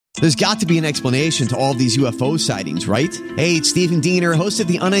There's got to be an explanation to all of these UFO sightings, right? Hey, it's Stephen Diener, host of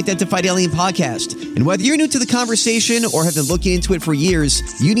the Unidentified Alien Podcast. And whether you're new to the conversation or have been looking into it for years,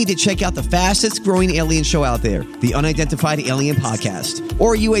 you need to check out the fastest growing alien show out there, the Unidentified Alien Podcast,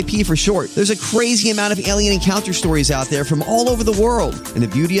 or UAP for short. There's a crazy amount of alien encounter stories out there from all over the world. And the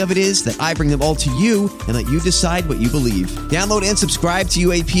beauty of it is that I bring them all to you and let you decide what you believe. Download and subscribe to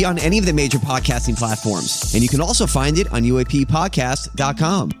UAP on any of the major podcasting platforms. And you can also find it on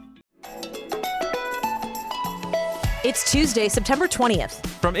UAPpodcast.com. It's Tuesday, September 20th.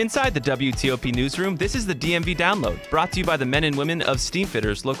 From inside the WTOP newsroom, this is the DMV Download, brought to you by the men and women of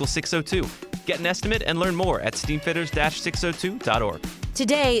Steamfitters Local 602. Get an estimate and learn more at steamfitters-602.org.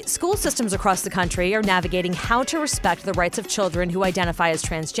 Today, school systems across the country are navigating how to respect the rights of children who identify as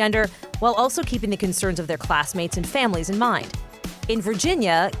transgender while also keeping the concerns of their classmates and families in mind. In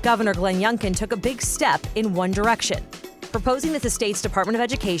Virginia, Governor Glenn Youngkin took a big step in one direction, proposing that the state's Department of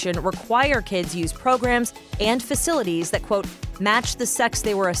Education require kids use programs and facilities that, quote, match the sex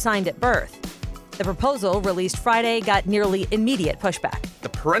they were assigned at birth. The proposal, released Friday, got nearly immediate pushback. The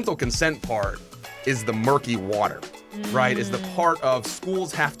parental consent part is the murky water, right? Is the part of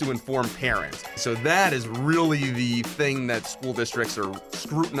schools have to inform parents. So that is really the thing that school districts are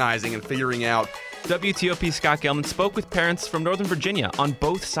scrutinizing and figuring out. WTOP's Scott Gelman spoke with parents from Northern Virginia on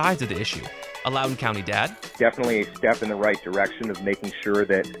both sides of the issue. A Loudoun County dad. Definitely a step in the right direction of making sure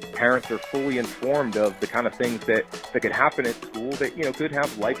that parents are fully informed of the kind of things that could happen at school that, could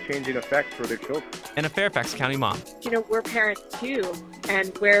have life-changing effects for their children. And a Fairfax County mom. We're parents too,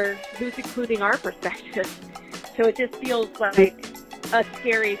 and who's including our perspective. So it just feels like a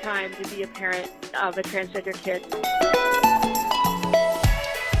scary time to be a parent of a transgender kid.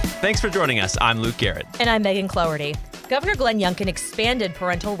 Thanks for joining us. I'm Luke Garrett. And I'm Megan Cloherty. Governor Glenn Youngkin expanded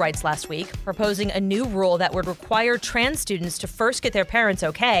parental rights last week, proposing a new rule that would require trans students to first get their parents'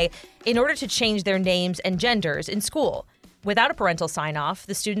 okay in order to change their names and genders in school. Without a parental sign-off,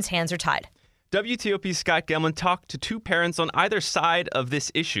 the students' hands are tied. WTOP's Scott Gelman talked to two parents on either side of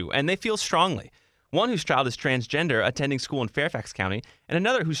this issue, and they feel strongly. One whose child is transgender, attending school in Fairfax County, and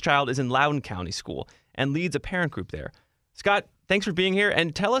another whose child is in Loudoun County School and leads a parent group there. Scott, thanks for being here,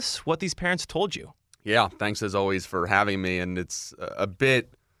 and tell us what these parents told you. Yeah, thanks as always for having me. And it's a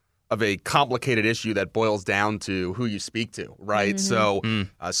bit of a complicated issue that boils down to who you speak to, right? So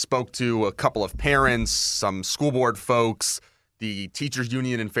I spoke to a couple of parents, some school board folks, the teachers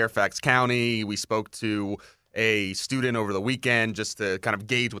union in Fairfax County. We spoke to a student over the weekend just to kind of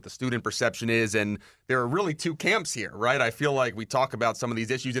gauge what the student perception is. And there are really two camps here, right? I feel like we talk about some of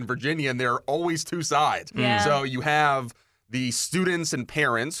these issues in Virginia and there are always two sides. Yeah. So you have the students and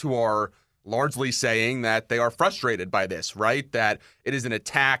parents who are largely saying that they are frustrated by this, right? That it is an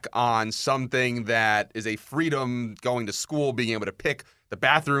attack on something that is a freedom, going to school, being able to pick the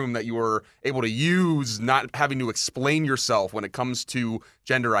bathroom that you were able to use, not having to explain yourself when it comes to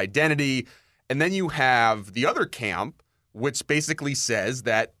gender identity. And then you have the other camp, which basically says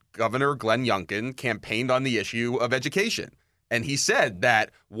that Governor Glenn Youngkin campaigned on the issue of education. And he said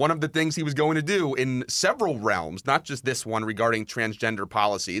that one of the things he was going to do in several realms, not just this one regarding transgender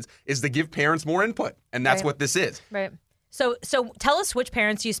policies, is to give parents more input. And that's what this is. Right. So tell us which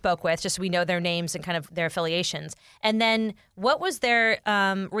parents you spoke with, just so we know their names and kind of their affiliations. And then what was their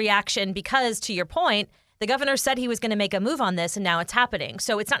reaction? Because to your point, the governor said he was going to make a move on this, and now it's happening.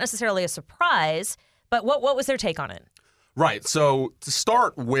 So it's not necessarily a surprise, but what was their take on it? Right. So to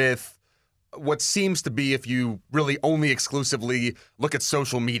start with, what seems to be, if you really only exclusively look at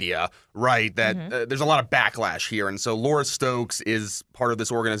social media, right, that there's a lot of backlash here. And so Laura Stokes is part of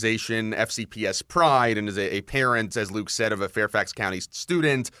this organization, FCPS Pride, and is a parent, as Luke said, of a Fairfax County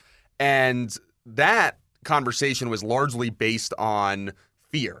student. And that conversation was largely based on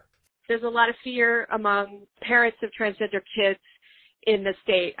fear. There's a lot of fear among parents of transgender kids in the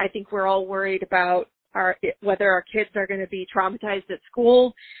state. I think we're all worried about whether our kids are going to be traumatized at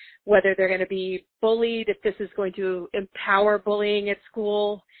school, whether they're going to be bullied, if this is going to empower bullying at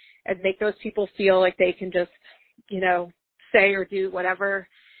school and make those people feel like they can just, say or do whatever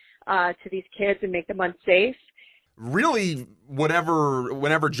to these kids and make them unsafe. Really,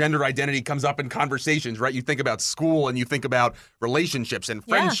 whenever gender identity comes up in conversations, right, you think about school and you think about relationships and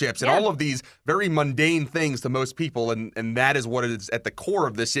friendships and all of these very mundane things to most people. And that is what is at the core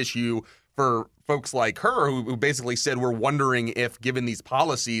of this issue for folks like her, who basically said, we're wondering if, given these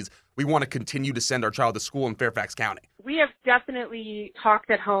policies, we want to continue to send our child to school in Fairfax County. We have definitely talked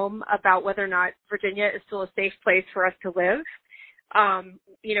at home about whether or not Virginia is still a safe place for us to live.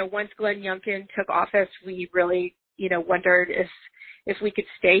 Once Glenn Youngkin took office, we really, wondered if we could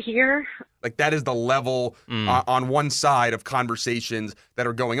stay here. Like that is the level on one side of conversations that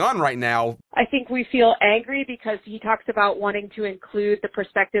are going on right now. I think we feel angry because he talks about wanting to include the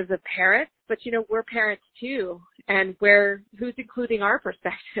perspectives of parents, but we're parents too, and who's including our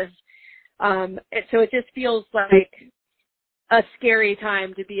perspectives? And so it just feels like a scary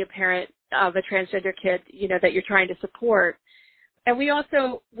time to be a parent of a transgender kid, that you're trying to support. And we're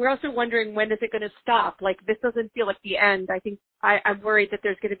also wondering, when is it going to stop? Like, this doesn't feel like the end. I think I'm worried that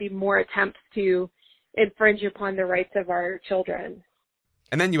there's going to be more attempts to infringe upon the rights of our children.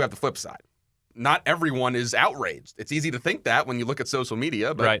 And then you have the flip side. Not everyone is outraged. It's easy to think that when you look at social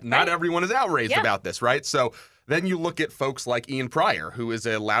media, but not everyone is outraged about this, right? So then you look at folks like Ian Pryor, who is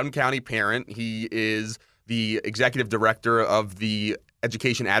a Loudoun County parent. He is the executive director of the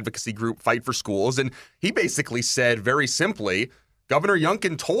education advocacy group Fight for Schools. And he basically said very simply, Governor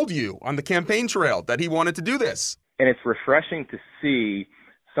Youngkin told you on the campaign trail that he wanted to do this. And it's refreshing to see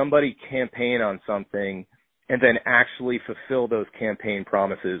somebody campaign on something and then actually fulfill those campaign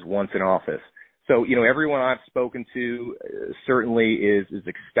promises once in office. So, everyone I've spoken to certainly is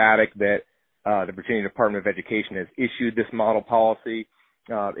ecstatic that the Virginia Department of Education has issued this model policy.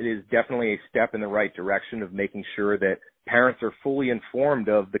 It is definitely a step in the right direction of making sure that parents are fully informed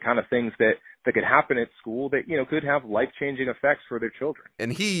of the kind of things that could happen at school that, could have life-changing effects for their children.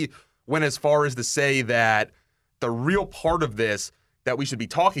 And he went as far as to say that the real part of this that we should be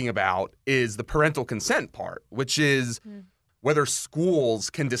talking about is the parental consent part, which is whether schools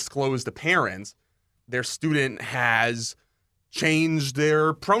can disclose to parents their student has changed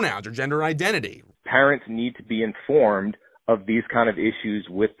their pronouns or gender identity. Parents need to be informed of these kind of issues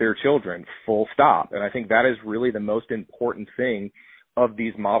with their children, full stop. And I think that is really the most important thing of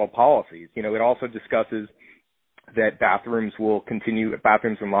these model policies. It also discusses that bathrooms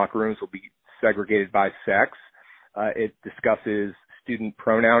and locker rooms will be segregated by sex. It discusses student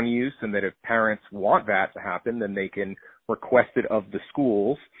pronoun use, and that if parents want that to happen, then they can request it of the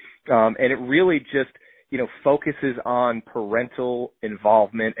schools. And it really just, focuses on parental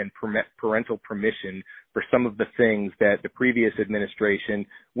involvement and parental permission for some of the things that the previous administration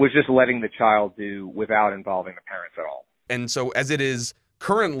was just letting the child do without involving the parents at all. And so as it is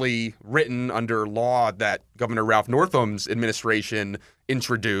currently written under law that Governor Ralph Northam's administration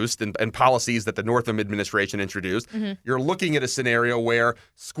introduced and policies that the Northam administration introduced, you're looking at a scenario where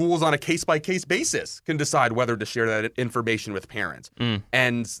schools on a case-by-case basis can decide whether to share that information with parents.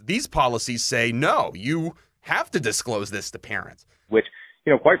 And these policies say, no, you have to disclose this to parents. Which,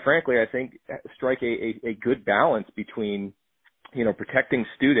 quite frankly, I think strike a good balance between, protecting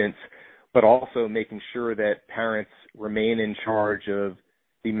students, but also making sure that parents remain in charge of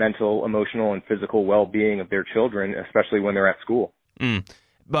the mental, emotional, and physical well-being of their children, especially when they're at school.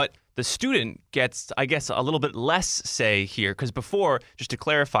 But the student gets, I guess, a little bit less say here, because before, just to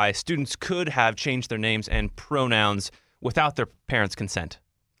clarify, students could have changed their names and pronouns without their parents' consent.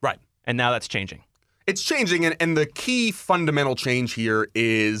 Right. And now that's changing. It's changing, and the key fundamental change here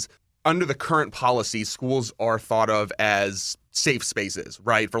is under the current policy, schools are thought of as safe spaces,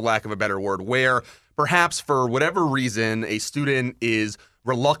 right, for lack of a better word, where perhaps for whatever reason a student is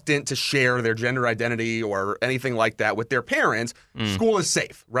reluctant to share their gender identity or anything like that with their parents, school is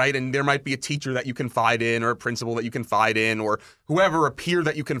safe, right? And there might be a teacher that you confide in or a principal that you confide in or whoever, a peer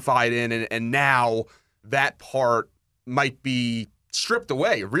that you confide in, and now that part might be stripped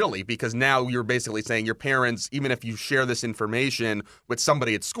away, really, because now you're basically saying your parents, even if you share this information with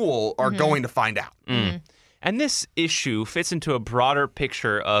somebody at school, are going to find out. And this issue fits into a broader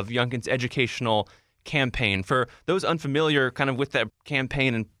picture of Youngkin's educational campaign. For those unfamiliar kind of with that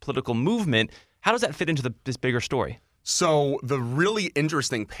campaign and political movement, how does that fit into this bigger story? So the really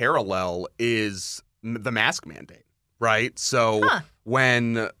interesting parallel is the mask mandate, right? So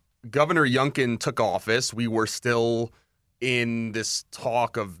when Governor Youngkin took office, we were still in this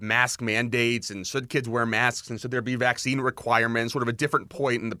talk of mask mandates and should kids wear masks and should there be vaccine requirements, sort of a different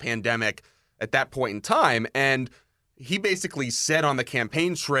point in the pandemic at that point in time. And he basically said on the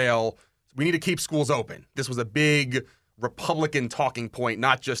campaign trail, we need to keep schools open. This was a big Republican talking point,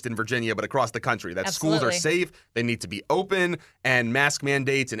 not just in Virginia, but across the country, that schools are safe, they need to be open, and mask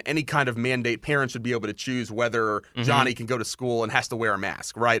mandates and any kind of mandate, parents should be able to choose whether Johnny can go to school and has to wear a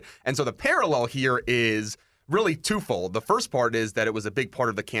mask, right? And so the parallel here is really twofold. The first part is that it was a big part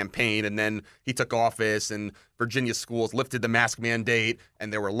of the campaign, and then he took office and Virginia schools lifted the mask mandate,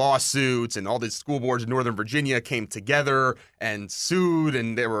 and there were lawsuits, and all these school boards in Northern Virginia came together and sued,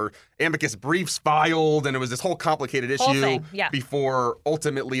 and there were amicus briefs filed, and it was this whole complicated issue before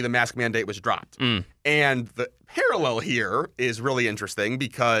ultimately the mask mandate was dropped. And the parallel here is really interesting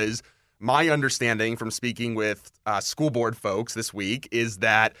because my understanding from speaking with school board folks this week is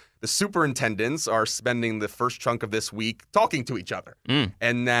that the superintendents are spending the first chunk of this week talking to each other.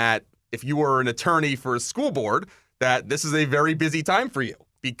 And that if you are an attorney for a school board, that this is a very busy time for you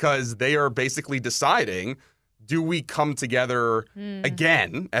because they are basically deciding, do we come together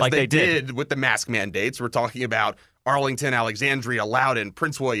again, as like they did with the mask mandates? We're talking about Arlington, Alexandria, Loudoun,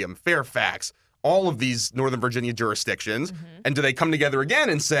 Prince William, Fairfax, all of these Northern Virginia jurisdictions. And do they come together again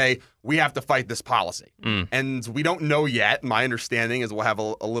and say, we have to fight this policy? And we don't know yet. My understanding is we'll have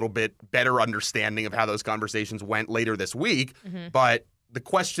a little bit better understanding of how those conversations went later this week. But the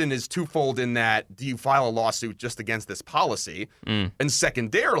question is twofold in that, do you file a lawsuit just against this policy? And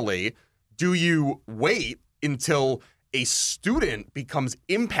secondarily, do you wait until a student becomes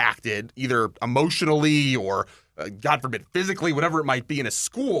impacted either emotionally or God forbid, physically, whatever it might be in a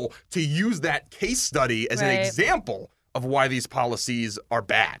school, to use that case study as an example of why these policies are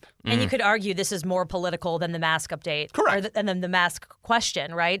bad. And you could argue this is more political than the mask update. Correct. And then the mask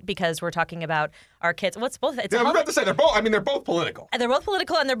question, right? Because we're talking about our kids. What's both? It's I'm about to say they're both political. And they're both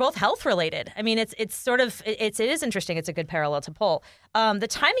political and they're both health related. I mean, it is interesting. It's a good parallel to pull. The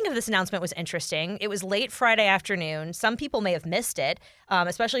timing of this announcement was interesting. It was late Friday afternoon. Some people may have missed it,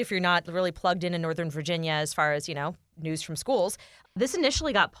 especially if you're not really plugged in Northern Virginia as far as, news from schools. This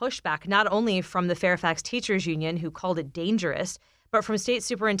initially got pushback not only from the Fairfax Teachers Union, who called it dangerous, but from State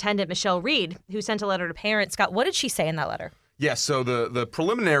Superintendent Michelle Reed, who sent a letter to parents. Scott, what did she say in that letter? Yes, so the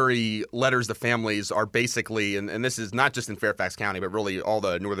preliminary letters to families are basically, and this is not just in Fairfax County, but really all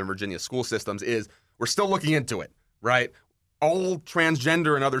the Northern Virginia school systems, is we're still looking into it, right? All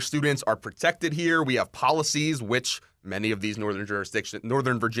transgender and other students are protected here. We have policies, which many of these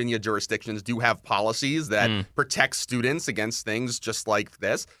Northern Virginia jurisdictions do have policies that protect students against things just like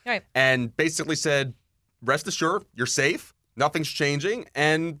this. Right. And basically said, rest assured, you're safe. Nothing's changing.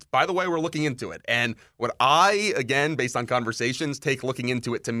 And by the way, we're looking into it. And what I, again, based on conversations, take looking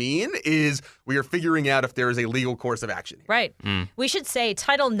into it to mean is we are figuring out if there is a legal course of action here. Right. We should say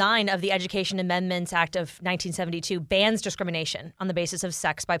Title IX of the Education Amendments Act of 1972 bans discrimination on the basis of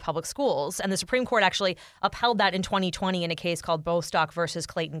sex by public schools. And the Supreme Court actually upheld that in 2020 in a case called Bostock versus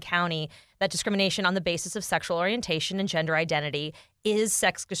Clayton County, that discrimination on the basis of sexual orientation and gender identity is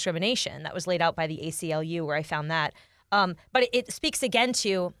sex discrimination. That was laid out by the ACLU, where I found that. But it speaks again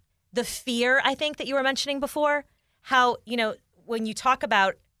to the fear, I think, that you were mentioning before, how, when you talk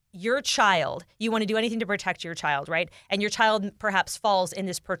about your child, you want to do anything to protect your child, right? And your child perhaps falls in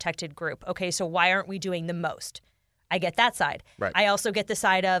this protected group. Okay, so why aren't we doing the most? I get that side. Right. I also get the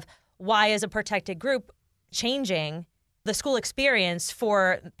side of why is a protected group changing the school experience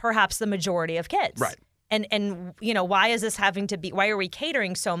for perhaps the majority of kids? Right. And why is this having to be, why are we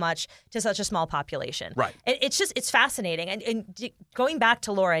catering so much to such a small population? Right. It's fascinating. And going back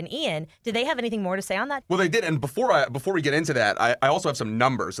to Laura and Ian, did they have anything more to say on that? Well, they did. And before we get into that, I also have some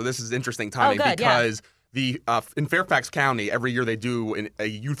numbers. So this is interesting timing because in Fairfax County, every year they do a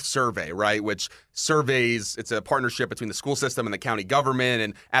youth survey, right, which surveys, it's a partnership between the school system and the county government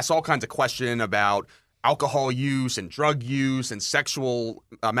and asks all kinds of questions about alcohol use and drug use and sexual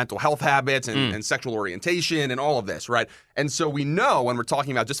mental health habits and sexual orientation and all of this, right? And so we know when we're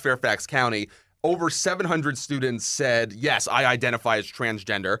talking about just Fairfax County, over 700 students said, yes, I identify as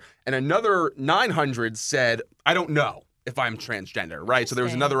transgender. And another 900 said, I don't know if I'm transgender, right? So there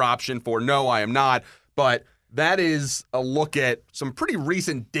was another option for no, I am not. But that is a look at some pretty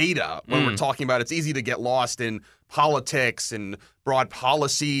recent data when we're talking about it's easy to get lost in politics and broad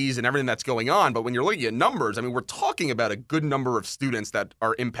policies and everything that's going on. But when you're looking at numbers, I mean, we're talking about a good number of students that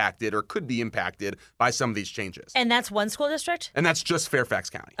are impacted or could be impacted by some of these changes. And that's one school district? And that's just Fairfax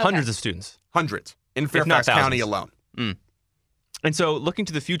County. Okay. Hundreds of students. Hundreds in Fairfax County alone. And so looking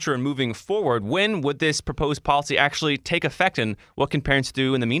to the future and moving forward, when would this proposed policy actually take effect and what can parents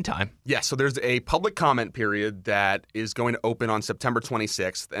do in the meantime? Yes, so there's a public comment period that is going to open on September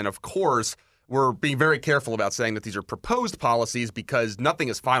 26th. And of course, we're being very careful about saying that these are proposed policies because nothing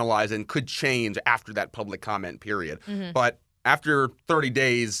is finalized and could change after that public comment period. But after 30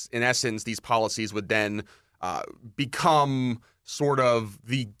 days, in essence, these policies would then become sort of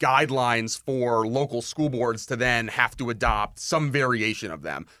the guidelines for local school boards to then have to adopt some variation of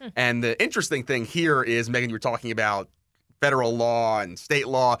them. And the interesting thing here is, Megan, you were talking about federal law and state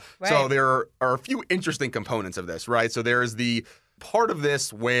law. Right. So there are a few interesting components of this, right? So there's the part of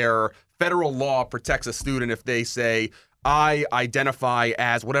this where federal law protects a student if they say, I identify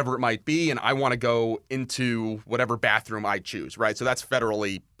as whatever it might be, and I want to go into whatever bathroom I choose, right? So that's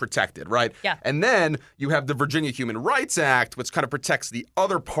federally protected, right? Yeah. And then you have the Virginia Human Rights Act, which kind of protects the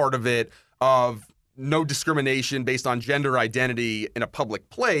other part of it of no discrimination based on gender identity in a public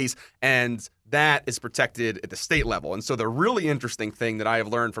place, and that is protected at the state level. And so the really interesting thing that I have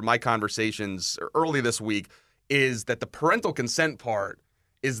learned from my conversations early this week is that the parental consent part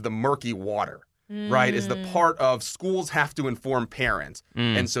is the murky water, right? Is the part of schools have to inform parents.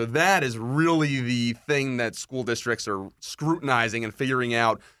 And so that is really the thing that school districts are scrutinizing and figuring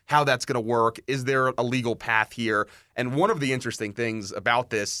out how that's going to work. Is there a legal path here? And one of the interesting things about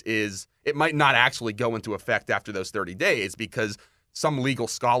this is it might not actually go into effect after those 30 days because some legal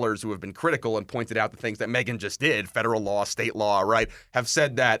scholars who have been critical and pointed out the things that Megan just did, federal law, state law, right, have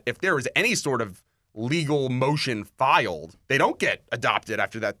said that if there is any sort of legal motion filed, they don't get adopted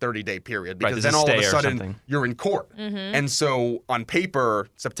after that 30-day period because then all of a sudden you're in court. And so on paper,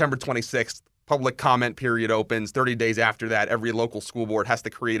 September 26th, public comment period opens. 30 days after that, every local school board has to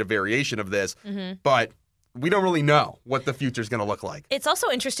create a variation of this. But we don't really know what the future is going to look like. It's also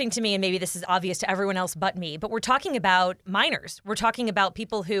interesting to me, and maybe this is obvious to everyone else but me, but we're talking about minors. We're talking about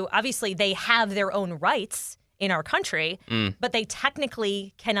people who obviously they have their own rights in our country, but they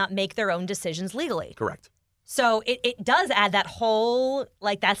technically cannot make their own decisions legally. Correct. So it does add that whole,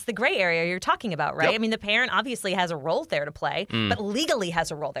 like, that's the gray area you're talking about, right? Yep. I mean, the parent obviously has a role there to play, but legally has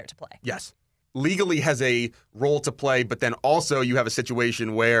a role there to play. Yes. Legally has a role to play, but then also you have a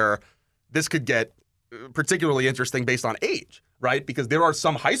situation where this could get particularly interesting based on age, right? Because there are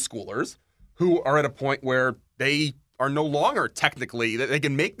some high schoolers who are at a point where they are no longer technically, they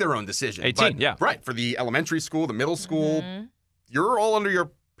can make their own decision. 18, but, yeah. Right. For the elementary school, the middle school, you're all under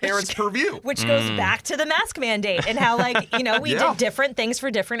your parents' purview. Which goes back to the mask mandate and how, like, you know, we did different things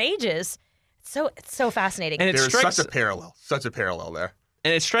for different ages. So it's so fascinating. And There's such a parallel there.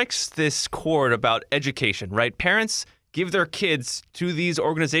 And it strikes this chord about education, right? Parents give their kids to these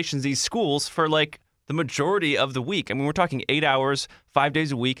organizations, these schools, for like the majority of the week. I mean, we're talking 8 hours, 5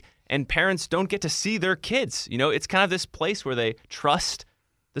 days a week, and parents don't get to see their kids. You know, it's kind of this place where they trust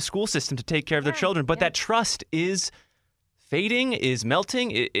the school system to take care of their children, but that trust is fading, is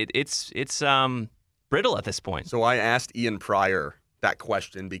melting. It's brittle at this point. So I asked Ian Pryor that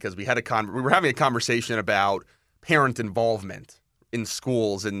question because we were having a conversation about parent involvement in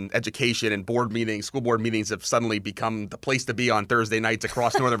schools and education and board meetings. School board meetings have suddenly become the place to be on Thursday nights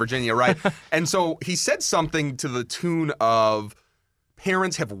across Northern Virginia, right? And so he said something to the tune of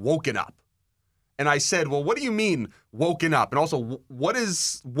parents have woken up. And I said, well, what do you mean woken up? And also, what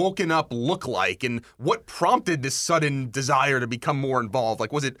does woken up look like? And what prompted this sudden desire to become more involved?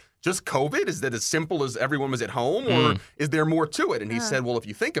 Like, was it just COVID? Is that as simple as everyone was at home? Or is there more to it? And he said, well, if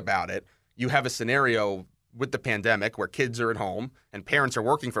you think about it, you have a scenario with the pandemic where kids are at home and parents are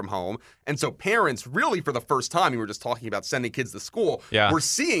working from home. And so parents really, for the first time, we were just talking about sending kids to school, were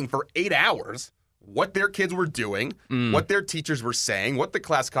seeing for 8 hours what their kids were doing, what their teachers were saying, what the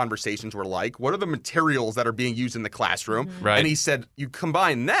class conversations were like, what are the materials that are being used in the classroom. Right. And he said, you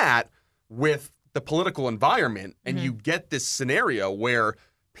combine that with the political environment and you get this scenario where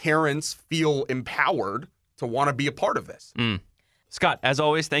parents feel empowered to want to be a part of this. Scott, as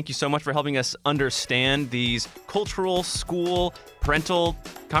always, thank you so much for helping us understand these cultural, school, parental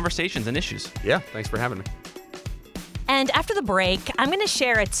conversations and issues. Yeah, thanks for having me. And after the break, I'm going to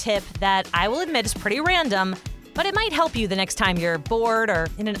share a tip that I will admit is pretty random, but it might help you the next time you're bored or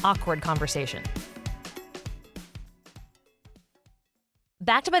in an awkward conversation.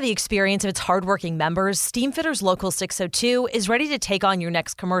 Backed by the experience of its hardworking members, Steamfitters Local 602 is ready to take on your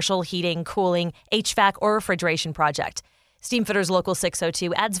next commercial, heating, cooling, HVAC, or refrigeration project. Steamfitters Local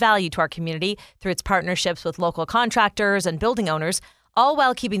 602 adds value to our community through its partnerships with local contractors and building owners, all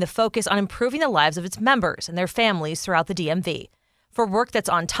while keeping the focus on improving the lives of its members and their families throughout the DMV. For work that's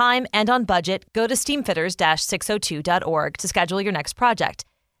on time and on budget, go to steamfitters-602.org to schedule your next project.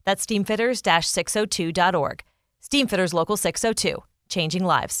 That's steamfitters-602.org. Steamfitters Local 602, changing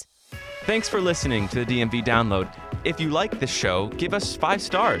lives. Thanks for listening to the DMV Download. If you like this show, give us 5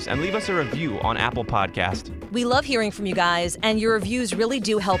 stars and leave us a review on Apple Podcast. We love hearing from you guys, and your reviews really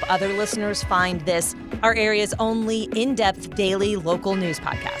do help other listeners find this, our area's only in-depth daily local news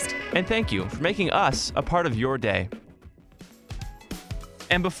podcast. And thank you for making us a part of your day.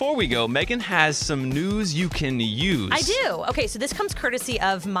 And before we go, Megan has some news you can use. I do. Okay, so this comes courtesy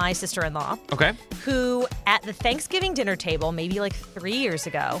of my sister-in-law. Okay. Who, at the Thanksgiving dinner table, maybe like 3 years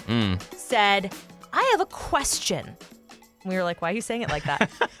ago, said, I have a question. And we were like, why are you saying it like that?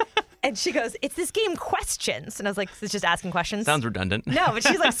 And she goes, it's this game Questions. And I was like, it's just asking questions. Sounds redundant. No, but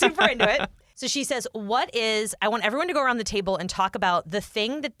she's like super into it. So she says, I want everyone to go around the table and talk about the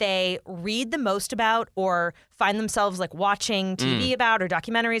thing that they read the most about or find themselves like watching TV about or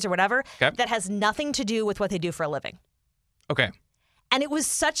documentaries or whatever that has nothing to do with what they do for a living. Okay. And it was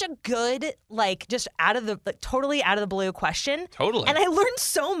such a good, like, just totally out of the blue question. Totally. And I learned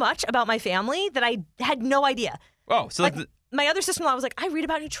so much about my family that I had no idea. Oh, so like, my other sister-in-law was like, I read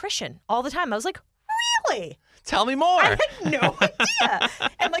about nutrition all the time. I was like, really? Tell me more. I had no idea.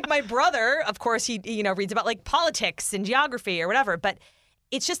 And like my brother, of course, he reads about like politics and geography or whatever. But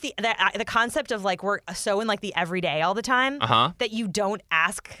it's just the concept of like we're so in like the everyday all the time that you don't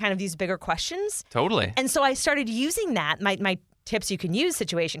ask kind of these bigger questions. Totally. And so I started using that. My tips you can use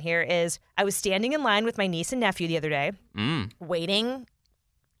situation here is I was standing in line with my niece and nephew the other day, waiting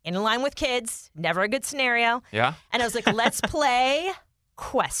in line with kids. Never a good scenario. Yeah. And I was like, let's play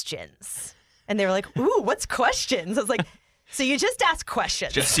questions. And they were like, ooh, what's questions? I was like, so you just ask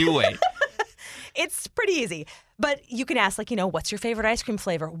questions. Just you wait. It's pretty easy. But you can ask, like, what's your favorite ice cream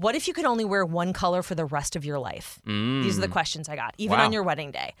flavor? What if you could only wear one color for the rest of your life? These are the questions I got, even on your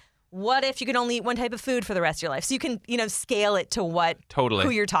wedding day. What if you could only eat one type of food for the rest of your life? So you can, scale it to who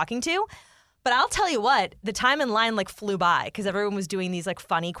you're talking to. But I'll tell you what, the time in line like flew by because everyone was doing these like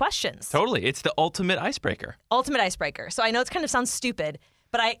funny questions. Totally. It's the ultimate icebreaker. Ultimate icebreaker. So I know it kind of sounds stupid,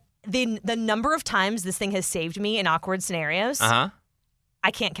 but the number of times this thing has saved me in awkward scenarios, I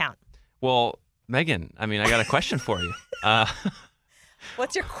can't count. Well, Megan, I got a question for you.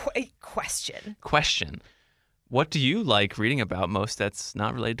 What's your question? Question. What do you like reading about most that's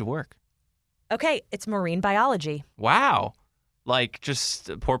not related to work? Okay, it's marine biology. Wow. Like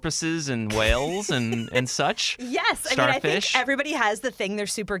just porpoises and whales and such? Yes. Starfish? I think everybody has the thing they're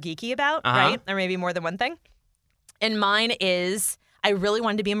super geeky about, right? Or maybe more than one thing. And mine is I really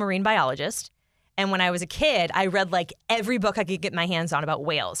wanted to be a marine biologist. And when I was a kid, I read like every book I could get my hands on about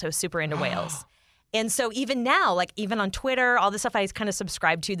whales. I was super into whales. And so even now, like even on Twitter, all the stuff I kind of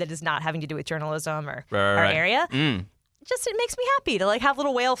subscribe to that is not having to do with journalism or our area, just it makes me happy to like have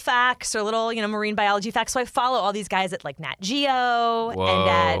little whale facts or little, marine biology facts. So I follow all these guys at like Nat Geo and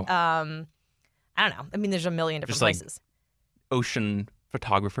at, I don't know. There's a million different places. Like ocean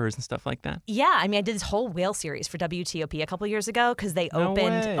photographers and stuff like that? Yeah. I did this whole whale series for WTOP a couple years ago because they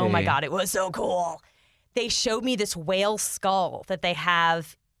opened, oh my God, it was so cool. They showed me this whale skull that they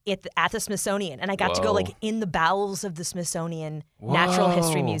have at the Smithsonian, and I got to go like in the bowels of the Smithsonian Natural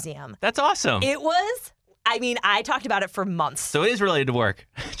History Museum. That's awesome. It was. I talked about it for months. So it is related to work.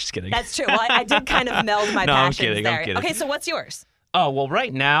 Just kidding. That's true. Well, I did kind of meld my passions there. I'm kidding. Okay, so what's yours? Oh, well,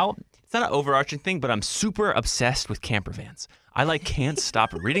 right now, it's not an overarching thing, but I'm super obsessed with camper vans. I can't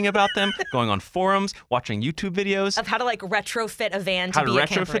stop reading about them, going on forums, watching YouTube videos. Of how to retrofit a van to be a camper van.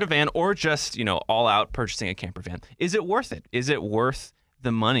 How to retrofit a van or just, all out purchasing a camper van. Is it worth it? Is it worth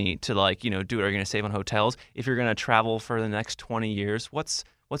the money to do what you're going to save on hotels? If you're going to travel for the next 20 years, what's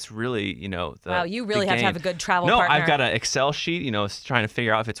really, wow, you really have to have a good travel partner. No, I've got an Excel sheet, trying to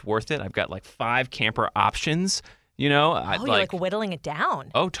figure out if it's worth it. I've got 5 camper options, you're whittling it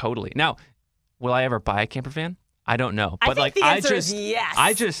down. Oh, totally. Now, will I ever buy a camper van? I don't know. But I think the answer is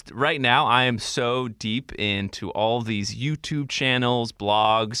yes. Right now, I am so deep into all these YouTube channels,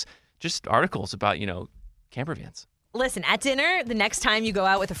 blogs, just articles about, camper vans. Listen, at dinner, the next time you go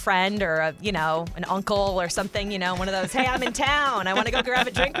out with a friend or an uncle or something, one of those, hey, I'm in town, I want to go grab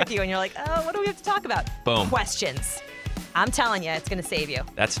a drink with you, and you're like, oh, what do we have to talk about? Boom. Questions. I'm telling you, it's going to save you.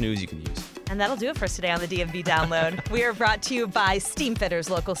 That's news you can use. And that'll do it for us today on the DMV Download. We are brought to you by Steamfitters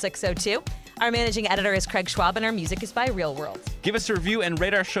Local 602. Our managing editor is Craig Schwab, and our music is by Real World. Give us a review and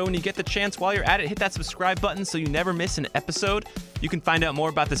rate our show when you get the chance. While you're at it, hit that subscribe button so you never miss an episode. You can find out more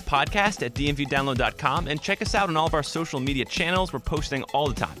about this podcast at dmvdownload.com and check us out on all of our social media channels. We're posting all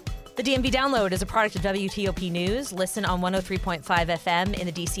the time. The DMV Download is a product of WTOP News. Listen on 103.5 FM in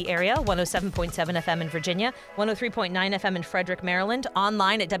the D.C. area, 107.7 FM in Virginia, 103.9 FM in Frederick, Maryland,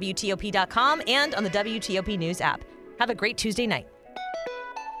 online at WTOP.com and on the WTOP News app. Have a great Tuesday night.